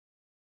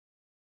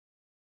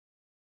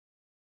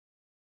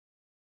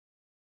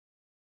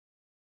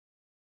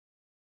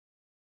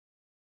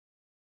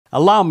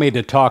Allow me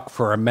to talk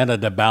for a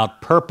minute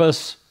about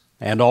purpose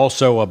and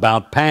also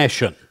about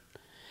passion.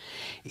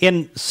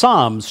 In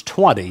Psalms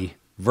 20,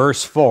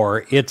 verse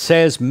 4, it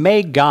says,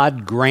 "May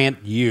God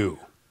grant you,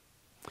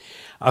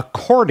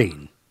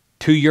 according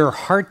to your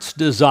heart's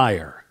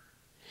desire,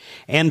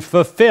 and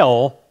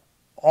fulfill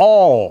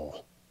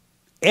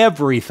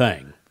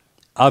everything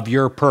of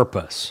your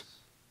purpose."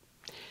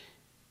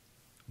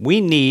 We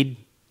need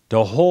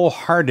to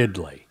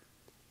wholeheartedly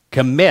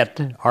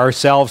commit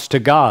ourselves to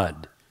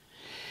God.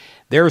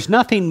 There's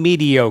nothing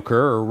mediocre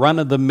or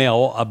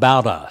run-of-the-mill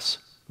about us.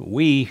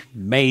 We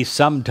may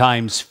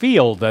sometimes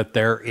feel that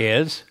there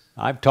is.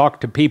 I've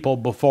talked to people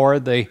before,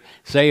 they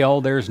say,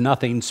 "Oh, there's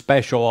nothing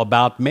special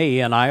about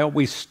me," and I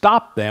always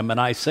stop them and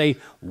I say,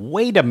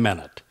 "Wait a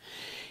minute.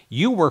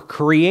 You were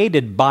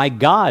created by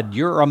God.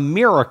 You're a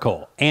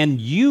miracle, and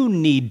you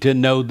need to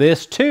know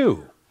this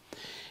too.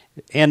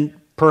 And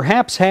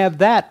perhaps have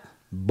that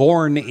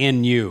born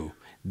in you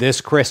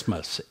this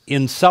Christmas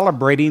in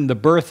celebrating the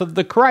birth of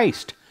the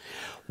Christ.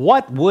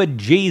 What would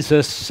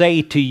Jesus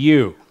say to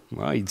you?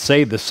 Well, he'd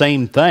say the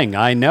same thing,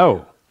 I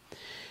know.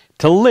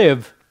 To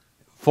live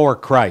for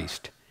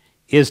Christ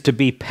is to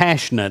be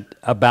passionate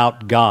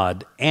about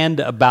God and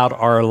about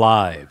our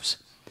lives.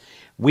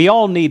 We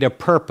all need a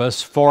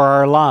purpose for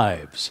our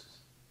lives,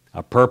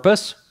 a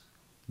purpose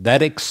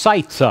that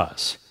excites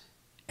us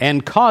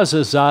and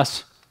causes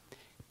us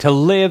to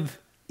live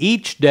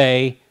each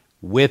day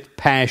with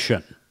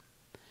passion.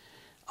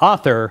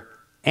 Author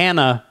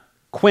Anna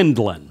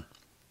Quindlen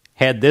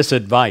had this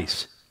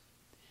advice: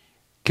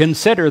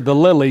 consider the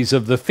lilies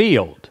of the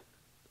field.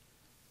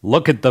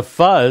 Look at the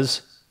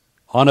fuzz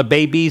on a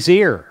baby's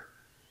ear.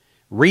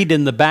 Read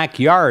in the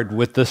backyard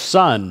with the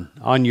sun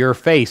on your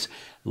face.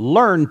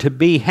 Learn to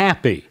be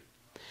happy.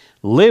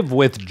 Live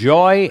with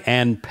joy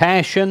and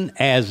passion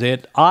as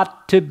it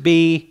ought to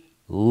be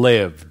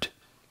lived.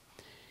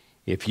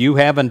 If you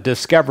haven't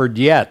discovered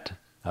yet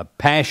a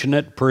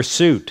passionate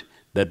pursuit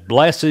that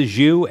blesses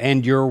you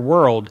and your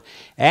world,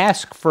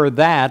 ask for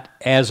that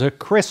as a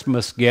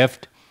Christmas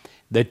gift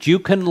that you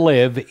can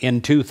live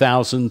in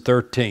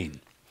 2013.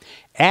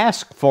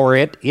 Ask for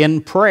it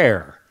in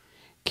prayer.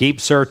 Keep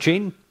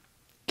searching,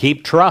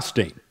 keep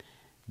trusting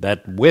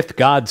that with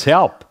God's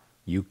help,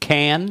 you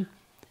can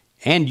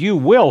and you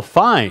will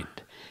find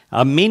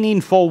a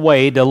meaningful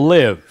way to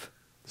live,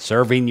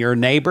 serving your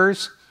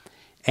neighbors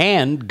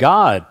and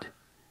God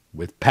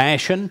with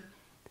passion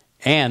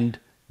and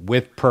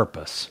with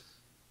purpose.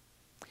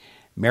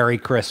 Merry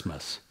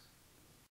Christmas.